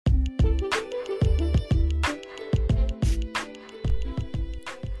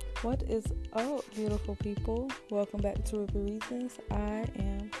What is up, beautiful people? Welcome back to Ruby Reasons. I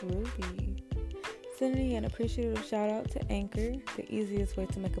am Ruby. Sending an appreciative shout out to Anchor, the easiest way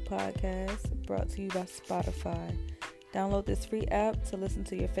to make a podcast, brought to you by Spotify. Download this free app to listen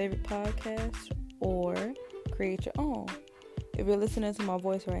to your favorite podcast or create your own. If you're listening to my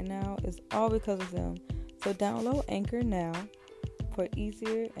voice right now, it's all because of them. So download Anchor now for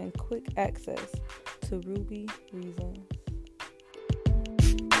easier and quick access to Ruby Reasons.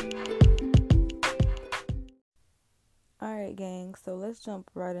 Alright, gang, so let's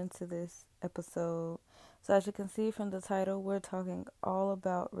jump right into this episode. So as you can see from the title, we're talking all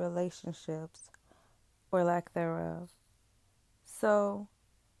about relationships, or lack thereof. So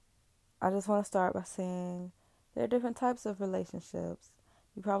I just want to start by saying there are different types of relationships.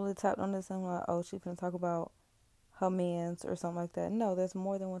 You probably tapped on this and like, oh, she's going to talk about her mans or something like that. No, there's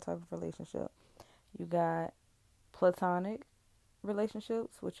more than one type of relationship. You got platonic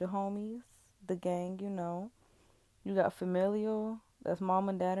relationships with your homies, the gang, you know. You got familial, that's mom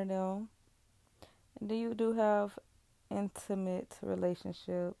and dad and them. And then you do have intimate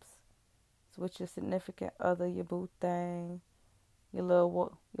relationships with your significant other, your boo thing, your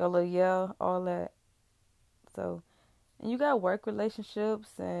little yeah, all that. So, and you got work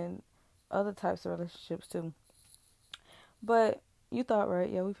relationships and other types of relationships too. But you thought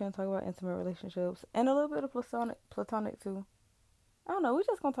right, yeah, we finna talk about intimate relationships and a little bit of platonic too. I don't know, we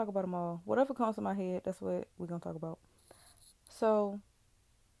just gonna talk about them all. Whatever comes to my head, that's what we're gonna talk about. So,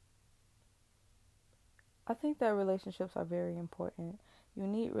 I think that relationships are very important. You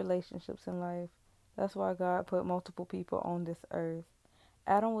need relationships in life. That's why God put multiple people on this earth.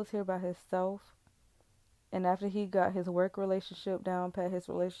 Adam was here by himself, and after he got his work relationship down pat, his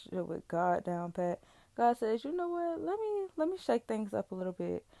relationship with God down pat, God says, you know what, let me shake things up a little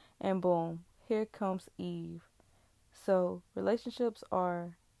bit, and boom, here comes Eve. So relationships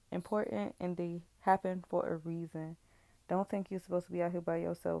are important and they happen for a reason. Don't think you're supposed to be out here by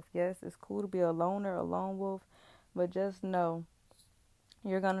yourself. Yes, it's cool to be a loner, a lone wolf, but just know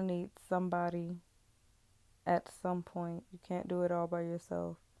you're going to need somebody at some point. You can't do it all by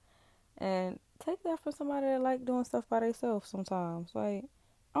yourself. And take that from somebody that like doing stuff by themselves sometimes. Like,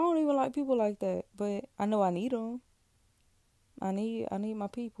 I don't even like people like that, but I know I need them. I need my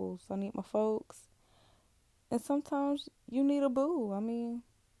peoples. I need my folks. And sometimes you need a boo. I mean,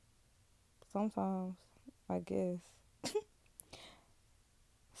 sometimes, I guess.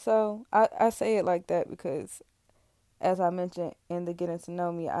 So, I say it like that because, as I mentioned in the Getting to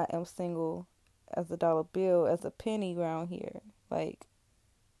Know Me, I am single as a dollar bill, as a penny around here. Like,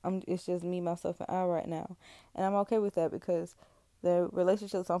 it's just me, myself, and I right now. And I'm okay with that because the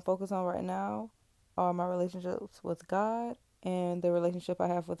relationships I'm focused on right now are my relationships with God and the relationship I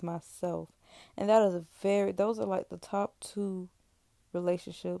have with myself. And those are like the top two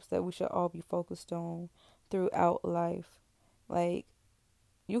relationships that we should all be focused on throughout life. Like,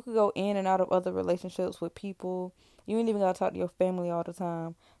 you could go in and out of other relationships with people. You ain't even gotta talk to your family all the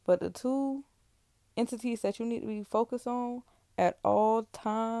time. But the two entities that you need to be focused on at all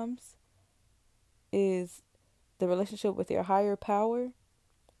times is the relationship with your higher power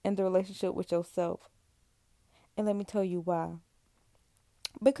and the relationship with yourself. And let me tell you why.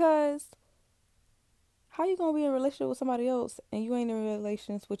 Because how you gonna be in a relationship with somebody else and you ain't in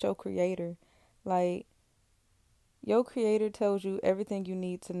relations with your creator? Like, your creator tells you everything you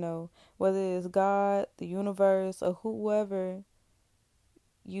need to know, whether it's God, the universe, or whoever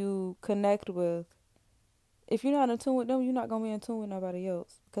you connect with. If you're not in tune with them, you're not going to be in tune with nobody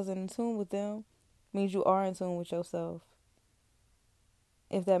else. Because in tune with them means you are in tune with yourself.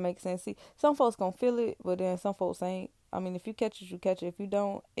 If that makes sense. See, some folks going to feel it, but then some folks ain't. I mean, if you catch it, you catch it. If you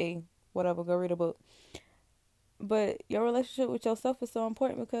don't, whatever, go read a book. But your relationship with yourself is so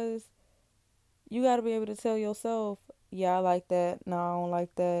important because you got to be able to tell yourself, yeah, I like that. No, I don't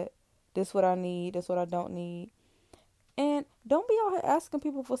like that. This what I need. This what I don't need. And don't be out here asking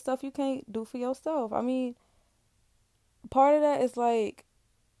people for stuff you can't do for yourself. I mean, part of that is like,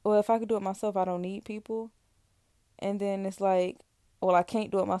 well, if I could do it myself, I don't need people. And then it's like, well, I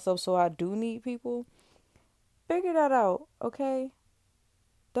can't do it myself, so I do need people. Figure that out, okay?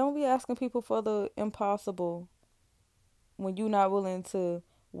 Don't be asking people for the impossible when you're not willing to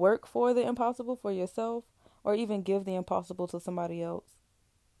work for the impossible for yourself or even give the impossible to somebody else.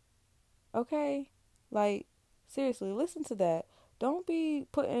 Okay? Like, seriously, listen to that. Don't be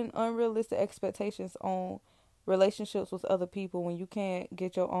putting unrealistic expectations on relationships with other people when you can't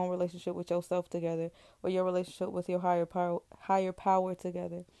get your own relationship with yourself together or your relationship with your higher power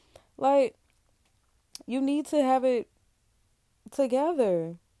together. Like, you need to have it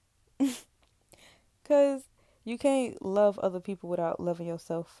together. Because You can't love other people without loving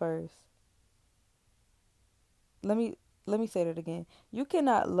yourself first. Let me let me say that again. You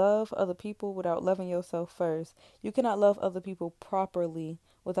cannot love other people without loving yourself first. You cannot love other people properly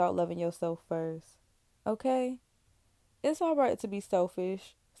without loving yourself first. Okay? It's all right to be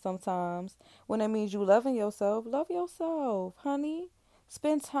selfish sometimes. When it means you loving yourself, love yourself, honey.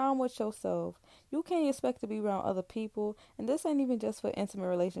 Spend time with yourself. You can't expect to be around other people, and this ain't even just for intimate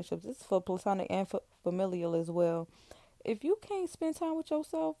relationships. This is for platonic and for familial as well. If you can't spend time with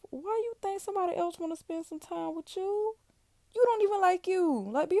yourself, why you think somebody else want to spend some time with you? You don't even like you.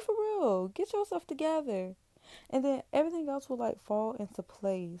 Like, be for real. Get yourself together. And then everything else will like fall into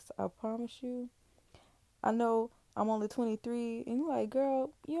place. I promise you. I know I'm only 23, and you're like,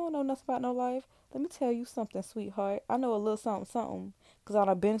 girl, you don't know nothing about no life. Let me tell you something, sweetheart. I know a little something, something, because I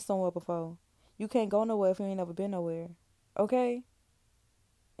done been somewhere before. You can't go nowhere if you ain't never been nowhere. Okay?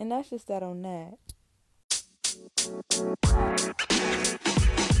 And that's just that on that.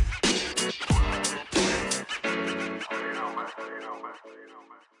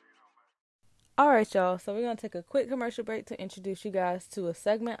 Alright, y'all. So we're going to take a quick commercial break to introduce you guys to a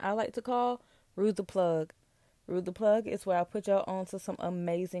segment I like to call Rude the Plug. Rude the Plug is where I put y'all on to some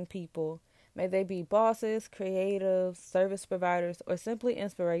amazing people. May they be bosses, creatives, service providers, or simply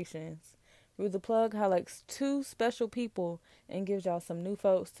inspirations. Rude the Plug highlights two special people and gives y'all some new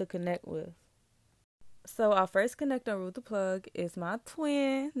folks to connect with. So our first connect on Rude the Plug is my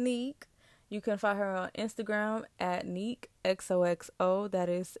twin, Neek. You can find her on Instagram at NeekXOXO. That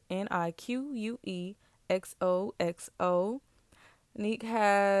is NIQUEXOXO. Neek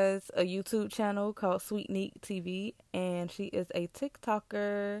has a YouTube channel called Sweet Neek TV, and she is a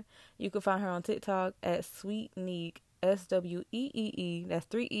TikToker. You can find her on TikTok at Sweet Neek, SWEEE. That's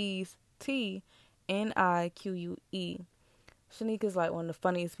three E's, TNIQUE. Shanique is like one of the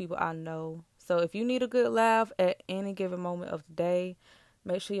funniest people I know. So if you need a good laugh at any given moment of the day,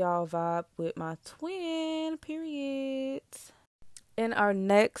 make sure y'all vibe with my twin, period. And our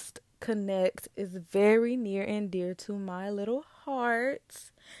next connect is very near and dear to my little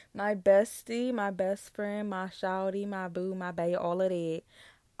heart. My bestie, my best friend, my shawty, my boo, my bae, all of that.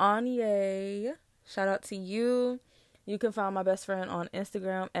 Anya. Shout out to you. You can find my best friend on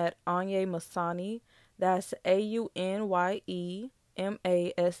Instagram at Anya Masani. That's AUNYEMASANI.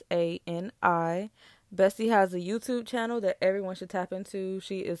 Bestie has a YouTube channel that everyone should tap into.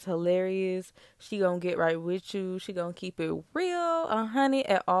 She is hilarious. She gonna get right with you. She gonna keep it real, honey,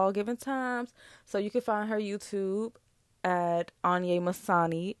 at all given times. So you can find her YouTube at Anya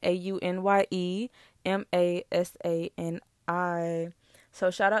Masani, AUNYEMASANI. So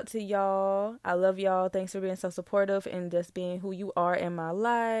shout out to y'all. I love y'all. Thanks for being so supportive and just being who you are in my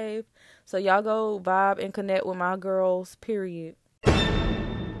life. So y'all go vibe and connect with my girls, period.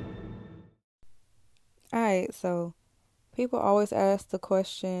 Alright, so people always ask the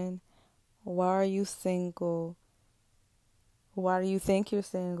question, why are you single? Why do you think you're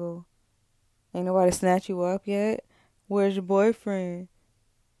single? Ain't nobody snatch you up yet? Where's your boyfriend?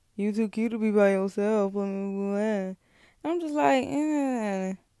 You too cute to be by yourself. I'm just like,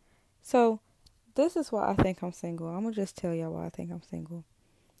 eh. So, this is why I think I'm single. I'm going to just tell y'all why I think I'm single.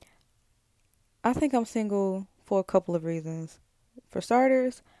 I think I'm single for a couple of reasons. For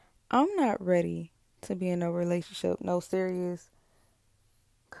starters, I'm not ready to be in a relationship, no serious,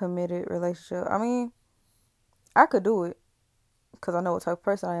 committed relationship. I mean, I could do it because I know what type of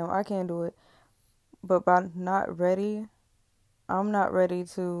person I am. I can do it. But by not ready, I'm not ready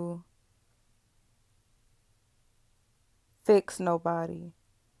to fix nobody.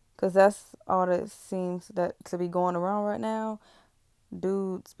 Because that's all that seems that to be going around right now.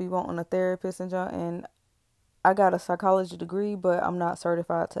 Dudes be wanting a therapist and junk. And I got a psychology degree, but I'm not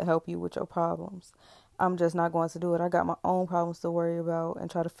certified to help you with your problems. I'm just not going to do it. I got my own problems to worry about and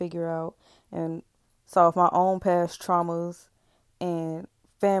try to figure out and solve my own past traumas and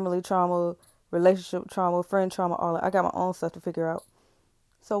family trauma, relationship trauma, friend trauma, all that. I got my own stuff to figure out.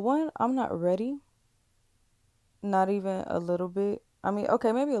 So one, I'm not ready. Not even a little bit. I mean,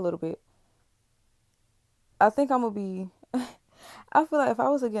 okay, maybe a little bit. I think I'm going to be... I feel like if I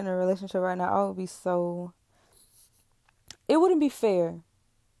was to get in a relationship right now, I would be so... It wouldn't be fair.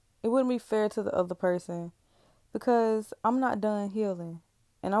 It wouldn't be fair to the other person because I'm not done healing.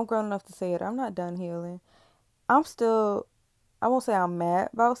 And I'm grown enough to say it. I'm not done healing. I'm still... I won't say I'm mad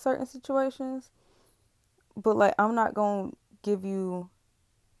about certain situations, but like I'm not going to give you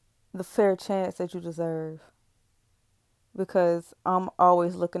the fair chance that you deserve because I'm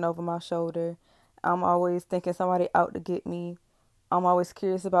always looking over my shoulder. I'm always thinking somebody out to get me. I'm always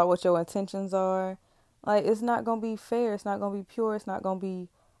curious about what your intentions are. Like, it's not going to be fair. It's not going to be pure. It's not going to be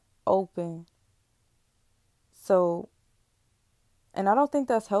open. So, and I don't think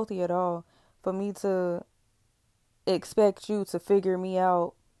that's healthy at all for me to expect you to figure me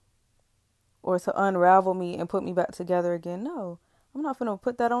out or to unravel me and put me back together again. No, I'm not gonna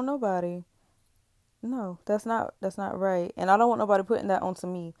put that on nobody. No, that's not right. And I don't want nobody putting that onto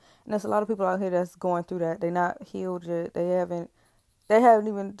me. And there's a lot of people out here that's going through that. They're not healed yet. They haven't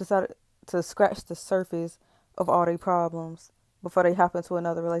even decided to scratch the surface of all their problems before they hop into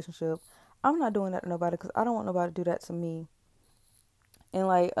another relationship. I'm not doing that to nobody because I don't want nobody to do that to me. And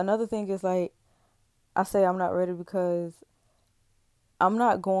like another thing is like I say I'm not ready because I'm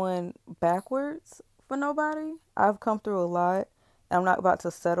not going backwards for nobody. I've come through a lot and I'm not about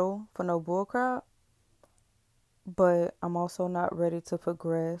to settle for no bullcrap. But I'm also not ready to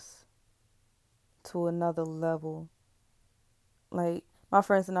progress to another level. Like my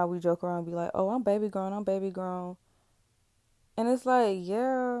friends and I, we joke around and be like, "Oh, I'm baby grown, I'm baby grown," and it's like,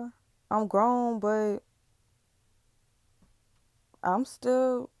 yeah, I'm grown, but I'm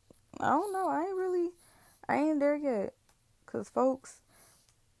still, I don't know, I ain't there yet, cause folks,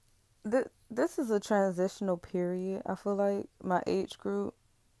 this is a transitional period. I feel like my age group,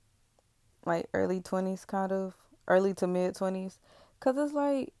 like early 20s, kind of early to mid 20s, cause it's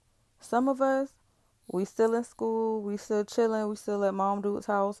like some of us. We still in school, we still chilling, we still at Mom Duke's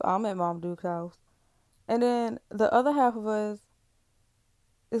house. I'm at Mom Duke's house. And then the other half of us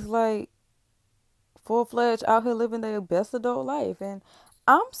is like full fledged out here living their best adult life. And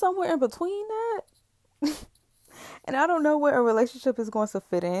I'm somewhere in between that. And I don't know where a relationship is going to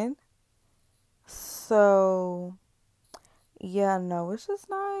fit in. So yeah, no, it's just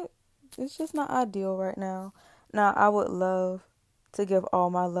not ideal right now. Now I would love to give all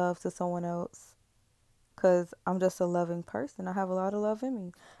my love to someone else. Because I'm just a loving person. I have a lot of love in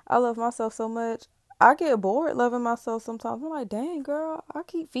me. I love myself so much. I get bored loving myself sometimes. I'm like, dang, girl, I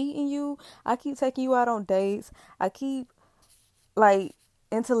keep feeding you. I keep taking you out on dates. I keep, like,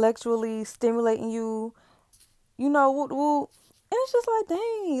 intellectually stimulating you. You know, woo woo. And it's just like,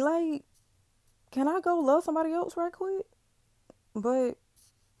 dang, like, can I go love somebody else right quick? But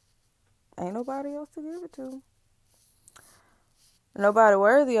ain't nobody else to give it to. Nobody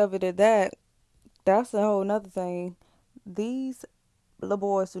worthy of it at that. That's a whole nother thing. These little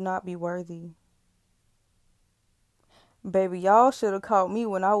boys do not be worthy. Baby, y'all should have caught me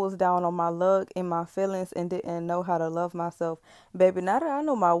when I was down on my luck and my feelings and didn't know how to love myself. Baby, now that I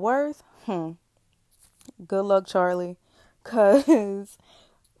know my worth, good luck, Charlie. Cause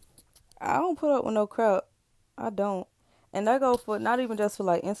I don't put up with no crap. I don't. And that go for not even just for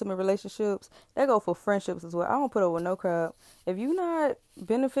like intimate relationships. That go for friendships as well. I don't put up with no crap. If you not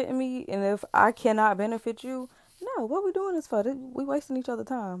benefiting me and if I cannot benefit you, no, what we doing this for? We wasting each other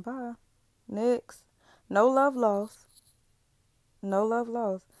time. Bye. Next. No love lost. No love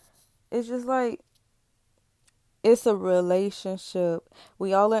lost. It's just like it's a relationship.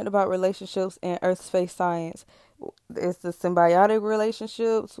 We all learned about relationships in Earth Space Science. It's the symbiotic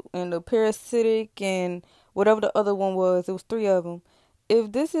relationships and the parasitic and whatever the other one was. It was three of them.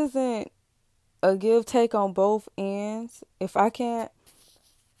 If this isn't a give take on both ends, if I can't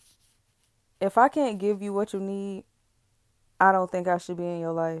give you what you need, I don't think I should be in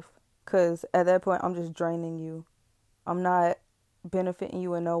your life. Cause at that point I'm just draining you. I'm not benefiting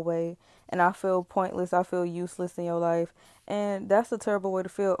you in no way. And I feel pointless. I feel useless in your life. And that's a terrible way to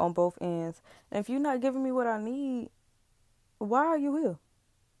feel on both ends. And if you're not giving me what I need, why are you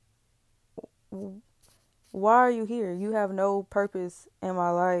here? Why are you here? You have no purpose in my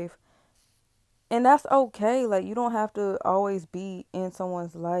life. And that's okay. Like, you don't have to always be in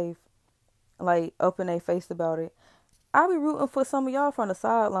someone's life, like, up in their face about it. I be rooting for some of y'all from the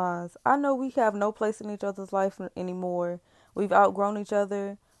sidelines. I know we have no place in each other's life anymore. We've outgrown each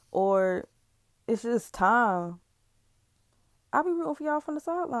other, or it's just time. I be rooting for y'all from the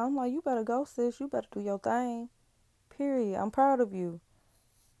sideline. I'm like, you better go, sis. You better do your thing. Period. I'm proud of you.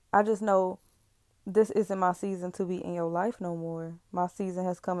 I just know this isn't my season to be in your life no more. My season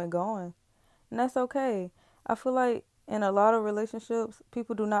has come and gone. And that's okay. I feel like in a lot of relationships,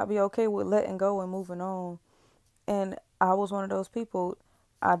 people do not be okay with letting go and moving on. And I was one of those people.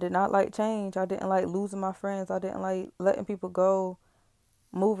 I did not like change. I didn't like losing my friends. I didn't like letting people go,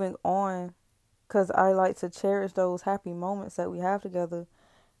 moving on. Because I like to cherish those happy moments that we have together.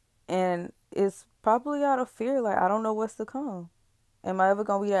 And it's probably out of fear. Like, I don't know what's to come. Am I ever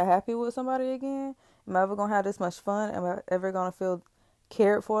going to be that happy with somebody again? Am I ever going to have this much fun? Am I ever going to feel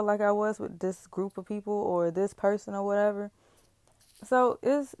cared for like I was with this group of people or this person or whatever? So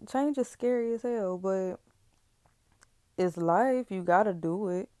change is scary as hell, but it's life. You got to do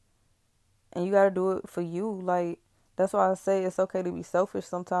it. And you got to do it for you. Like, that's why I say it's okay to be selfish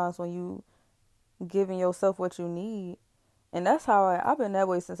sometimes when you giving yourself what you need. And that's how I've been that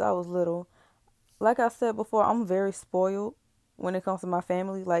way since I was little. Like I said before, I'm very spoiled when it comes to my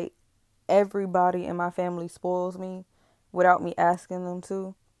family. Like, everybody in my family spoils me without me asking them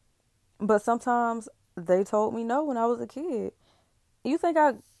to. But sometimes they told me no when I was a kid. You think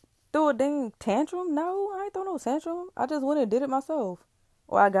I threw a dang tantrum? No, I ain't throw no tantrum. I just went and did it myself.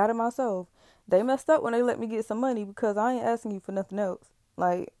 Or I got it myself. They messed up when they let me get some money because I ain't asking you for nothing else.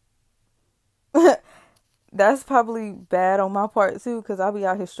 Like, that's probably bad on my part too, because I'll be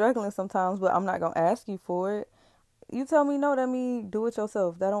out here struggling sometimes, but I'm not going to ask you for it. You tell me no, that mean do it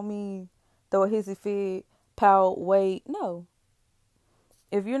yourself. That don't mean throw a hissy fit, pout, wait. No.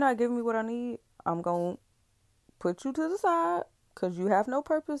 If you're not giving me what I need, I'm going to put you to the side because you have no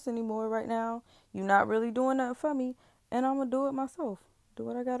purpose anymore right now. You're not really doing nothing for me, and I'm going to do it myself. Do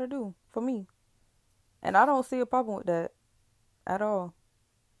what I got to do for me. And I don't see a problem with that at all.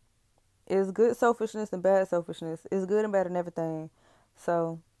 It's good selfishness and bad selfishness. It's good and bad and everything.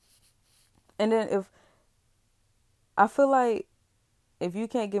 So, and then if I feel like if you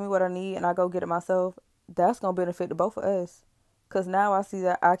can't give me what I need and I go get it myself, that's going to benefit the both of us. Because now I see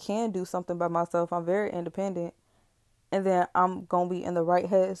that I can do something by myself. I'm very independent. And then I'm going to be in the right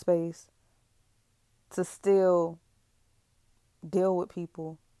headspace to still deal with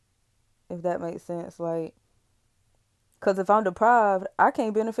people, if that makes sense. Like, because if I'm deprived, I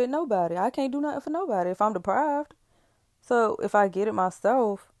can't benefit nobody. I can't do nothing for nobody if I'm deprived. So if I get it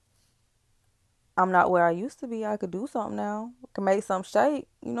myself, I'm not where I used to be. I could do something now. I can make something shake.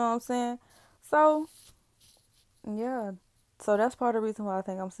 You know what I'm saying? So, yeah. So that's part of the reason why I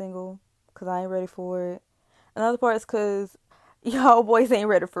think I'm single. Because I ain't ready for it. Another part is because y'all boys ain't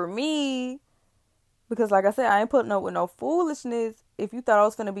ready for me. Because like I said, I ain't putting up with no foolishness. If you thought I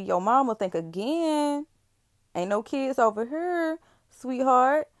was going to be your mama, think again. Ain't no kids over here,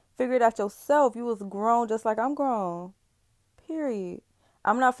 sweetheart. Figure it out yourself. You was grown just like I'm grown. Period.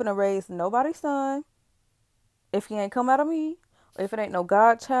 I'm not finna raise nobody's son if he ain't come out of me. Or if it ain't no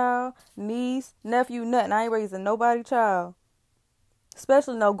godchild, niece, nephew, nothing. I ain't raising nobody child.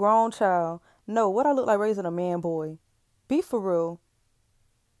 Especially no grown child. No, what I look like raising a man boy. Be for real.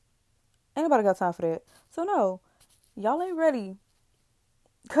 Ain't nobody got time for that. So no, y'all ain't ready.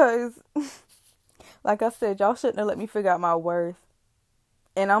 Cause like I said, y'all shouldn't have let me figure out my worth.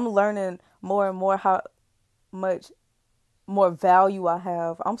 And I'm learning more and more how much more value I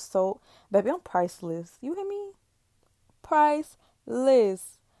have. Baby, I'm priceless. You hear me?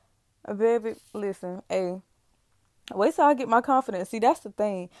 Priceless. Baby, listen, hey, wait till I get my confidence. See, that's the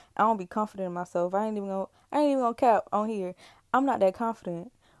thing. I don't be confident in myself. I ain't even gonna cap on here. I'm not that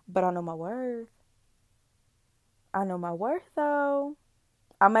confident, but I know my worth. I know my worth though.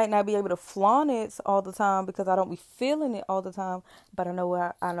 I might not be able to flaunt it all the time because I don't be feeling it all the time, but I know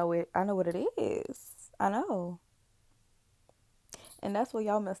I know what it is. I know. And that's where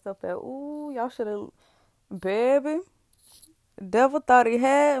y'all messed up at. Ooh, y'all should have, baby. Devil thought he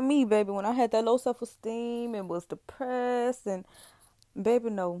had me, baby, when I had that low self-esteem and was depressed. And,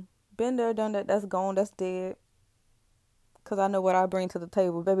 baby, no. Been there, done that. That's gone. That's dead. Because I know what I bring to the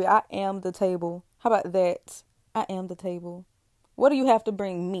table. Baby, I am the table. How about that? I am the table. What do you have to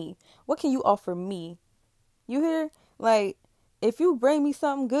bring me? What can you offer me? You hear? Like, if you bring me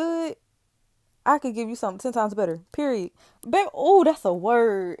something good, I could give you something 10 times better. Period. Baby, oh, that's a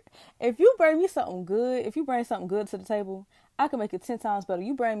word. If you bring me something good, if you bring something good to the table, I can make it 10 times better.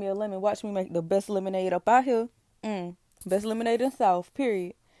 You bring me a lemon, watch me make the best lemonade up out here. Best lemonade in the South.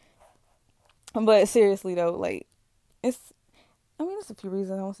 Period. But seriously though, like, it's a few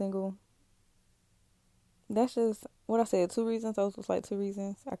reasons I'm single. That's just what I said. 2 reasons. Those was like 2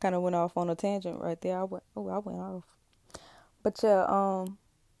 reasons. I kind of went off on a tangent right there. I went off. But yeah,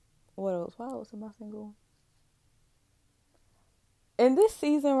 what else? Why else am I single? In this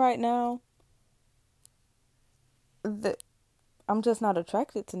season right now, I'm just not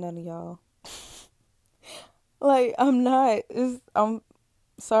attracted to none of y'all. Like, I'm not. I'm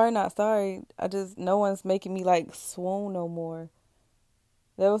sorry, not sorry. No one's making me like swoon no more.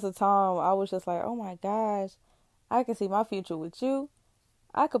 There was a time I was just like, oh my gosh, I can see my future with you.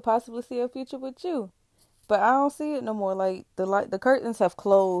 I could possibly see a future with you. But I don't see it no more. Like, the curtains have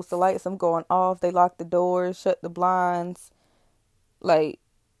closed. The lights are going off. They locked the doors, shut the blinds. Like,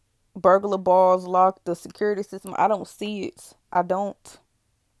 burglar bars locked the security system. I don't see it. I don't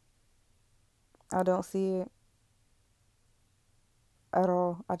see it at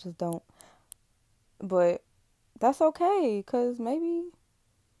all. I just don't. But that's okay, because maybe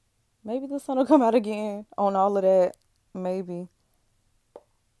the sun will come out again on all of that. Maybe.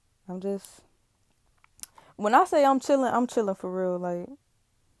 When I say I'm chilling for real. Like,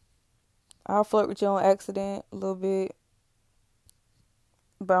 I'll flirt with you on accident a little bit,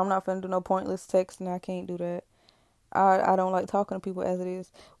 but I'm not finna do no pointless texting. I can't do that. I don't like talking to people as it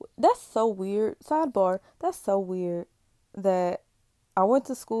is. That's so weird. Sidebar. That's so weird that I went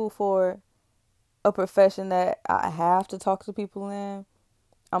to school for a profession that I have to talk to people in.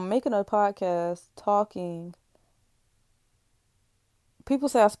 I'm making a podcast talking. People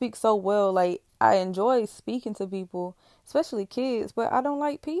say I speak so well. Like, I enjoy speaking to people, especially kids, but I don't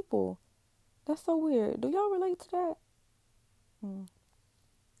like people. That's so weird. Do y'all relate to that? Hmm.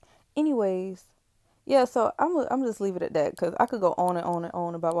 Anyways, yeah, so I'm just leave it at that because I could go on and on and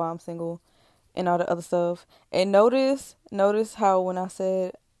on about why I'm single and all the other stuff. And notice how when I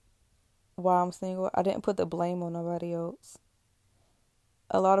said why I'm single, I didn't put the blame on nobody else.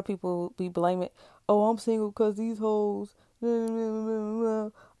 A lot of people be blaming, oh, I'm single because these hoes.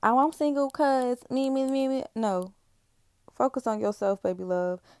 Oh, I'm single because me. No. Focus on yourself, baby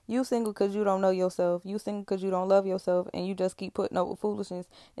love. You single because you don't know yourself. You single because you don't love yourself. And you just keep putting up with foolishness.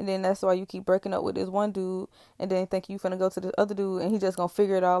 And then that's why you keep breaking up with this one dude. And then think you finna go to this other dude. And he just gonna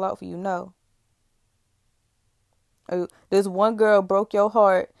figure it all out for you. No. This one girl broke your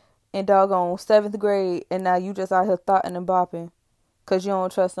heart in doggone 7th grade. And now you just out here thotting and bopping. Because you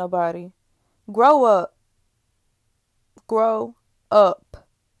don't trust nobody. Grow up. Grow up.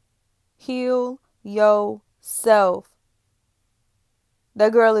 Heal yourself.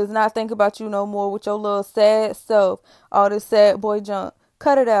 That girl is not thinking about you no more with your little sad self. All this sad boy junk.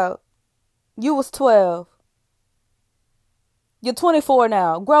 Cut it out. You was 12. You're 24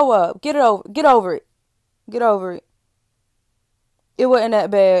 now. Grow up. Get over it. Get over it. It wasn't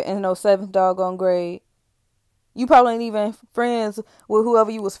that bad in no 7th doggone grade. You probably ain't even friends with whoever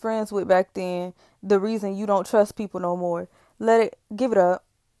you was friends with back then. The reason you don't trust people no more. Give it up.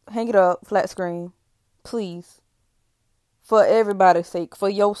 Hang it up. Flat screen. Please. For everybody's sake. For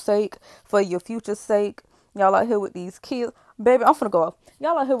your sake. For your future's sake. Y'all out here with these kids. Baby, I'm finna go off.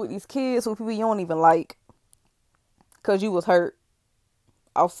 Y'all out here with these kids with people you don't even like. Because you was hurt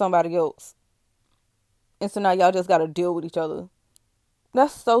off somebody else. And so now y'all just gotta deal with each other.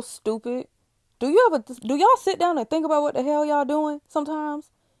 That's so stupid. Do y'all sit down and think about what the hell y'all doing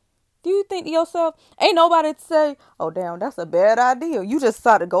sometimes? Do you think to yourself, ain't nobody to say, oh damn, that's a bad idea. You just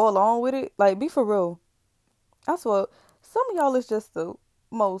decided to go along with it. Like, be for real. That's what some of y'all is just the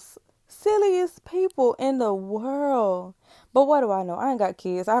most silliest people in the world. But what do I know? I ain't got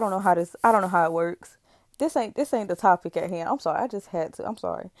kids. I don't know how it works. This ain't the topic at hand. I'm sorry. I just had to. I'm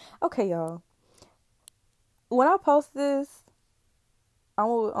sorry. Okay, y'all. When I post this, I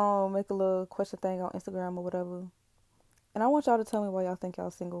will make a little question thing on Instagram or whatever. And I want y'all to tell me why y'all think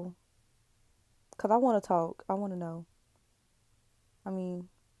y'all single. Because I want to talk. I want to know. I mean,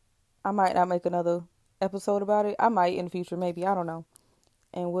 I might not make another episode about it. I might in the future, maybe. I don't know.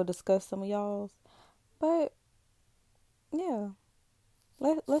 And we'll discuss some of y'all's. But, yeah.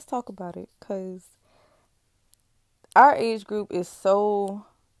 Let's talk about it. Because our age group is so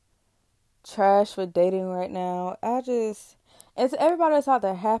trash for dating right now. It's everybody that's out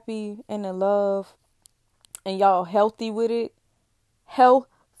there happy and in love. And y'all healthy with it.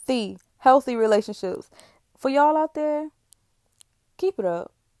 Healthy relationships. For y'all out there, keep it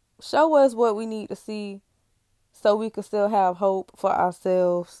up. Show us what we need to see so we can still have hope for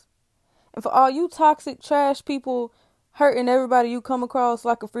ourselves. And for all you toxic trash people hurting everybody you come across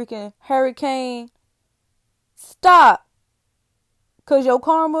like a freaking hurricane, stop. Because your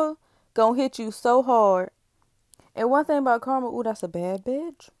karma gonna hit you so hard. And one thing about karma, ooh, that's a bad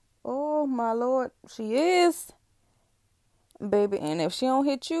bitch. Oh my Lord, she is. Baby, and if she don't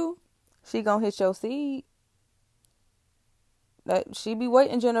hit you, she gonna hit your seed. That she be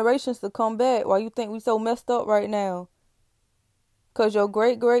waiting generations to come back. Why you think we so messed up right now? Cause your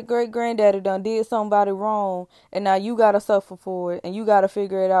great granddaddy done did somebody wrong, and now you gotta suffer for it, and you gotta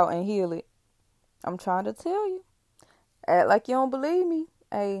figure it out and heal it. I'm trying to tell you. Act like you don't believe me.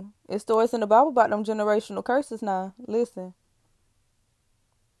 Hey, it's stories in the Bible about them generational curses now. Listen.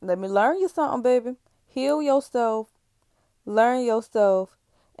 Let me learn you something, baby. Heal yourself. Learn yourself.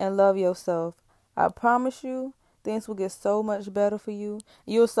 And love yourself. I promise you, things will get so much better for you.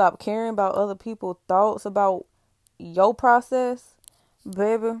 You'll stop caring about other people's thoughts about your process.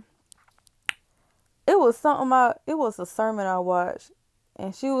 Baby. It was a sermon I watched.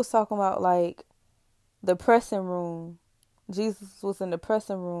 And she was talking about like the pressing room. Jesus was in the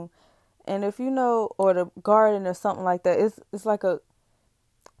pressing room. And if you know, or the garden or something like that, it's like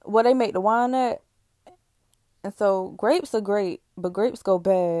where they make the wine at. And so grapes are great, but grapes go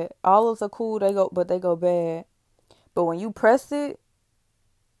bad. Olives are cool, but they go bad. But when you press it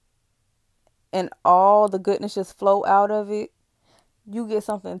and all the goodness just flow out of it, you get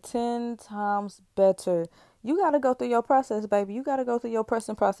something 10 times better. You got to go through your process, baby. You got to go through your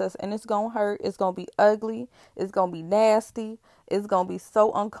person process, and it's going to hurt. It's going to be ugly. It's going to be nasty. It's going to be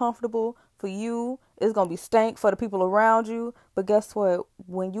so uncomfortable for you. It's going to be stank for the people around you. But guess what?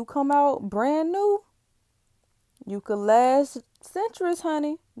 When you come out brand new, you could last centuries,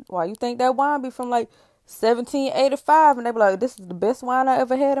 honey. Why you think that wine be from like 1785 and they be like, this is the best wine I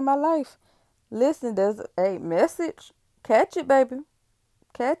ever had in my life? Listen, there's a message. Catch it, baby.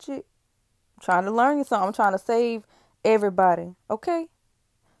 Catch it. I'm trying to learn you something. I'm trying to save everybody. Okay?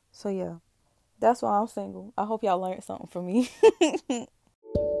 So yeah, that's why I'm single. I hope y'all learned something from me.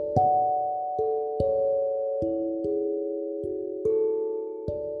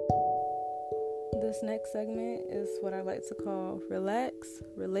 This next segment is what I like to call Relax,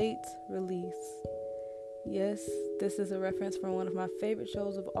 Relate, Release. Yes, this is a reference from one of my favorite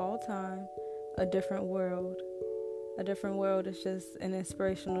shows of all time, A Different World. A Different World is just an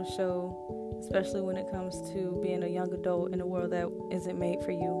inspirational show, especially when it comes to being a young adult in a world that isn't made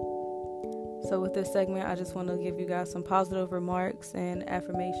for you. So with this segment, I just want to give you guys some positive remarks and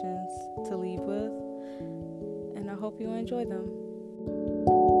affirmations to leave with, and I hope you enjoy them.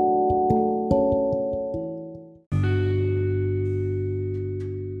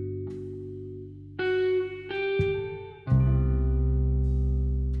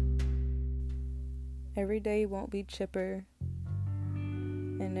 Every day won't be chipper,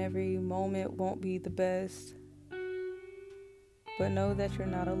 and every moment won't be the best, but know that you're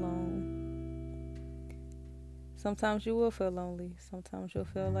not alone. Sometimes you will feel lonely. Sometimes you'll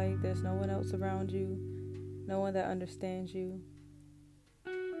feel like there's no one else around you, no one that understands you.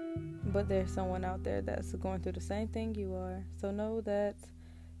 But there's someone out there that's going through the same thing you are. So know that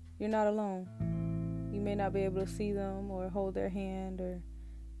you're not alone. You may not be able to see them or hold their hand or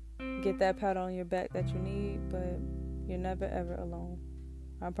get that pat on your back that you need, but you're never ever alone.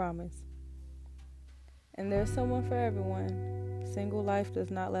 I promise. And there's someone for everyone. Single life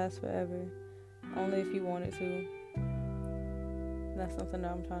does not last forever, only if you want it to. That's something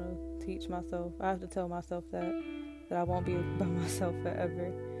that I'm trying to teach myself. I have to tell myself that I won't be by myself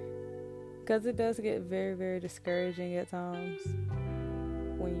forever, because it does get very, very discouraging at times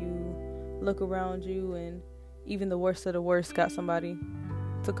when you look around you and even the worst of the worst got somebody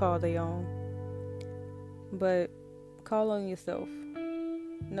to call their own. But call on yourself.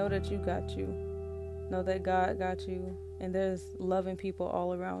 Know that you got you. Know that God got you, and there's loving people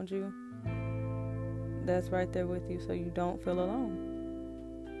all around you that's right there with you, so you don't feel alone.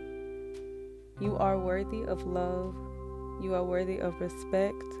 You are worthy of love. You are worthy of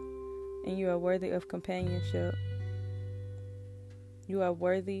respect, and you are worthy of companionship. You are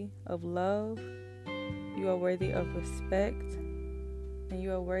worthy of love. You are worthy of respect, and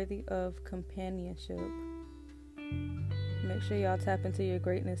you are worthy of companionship. Make sure y'all tap into your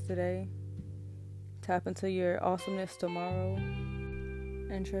greatness today. Tap into your awesomeness tomorrow.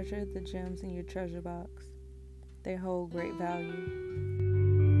 And treasure the gems in your treasure box. They hold great value.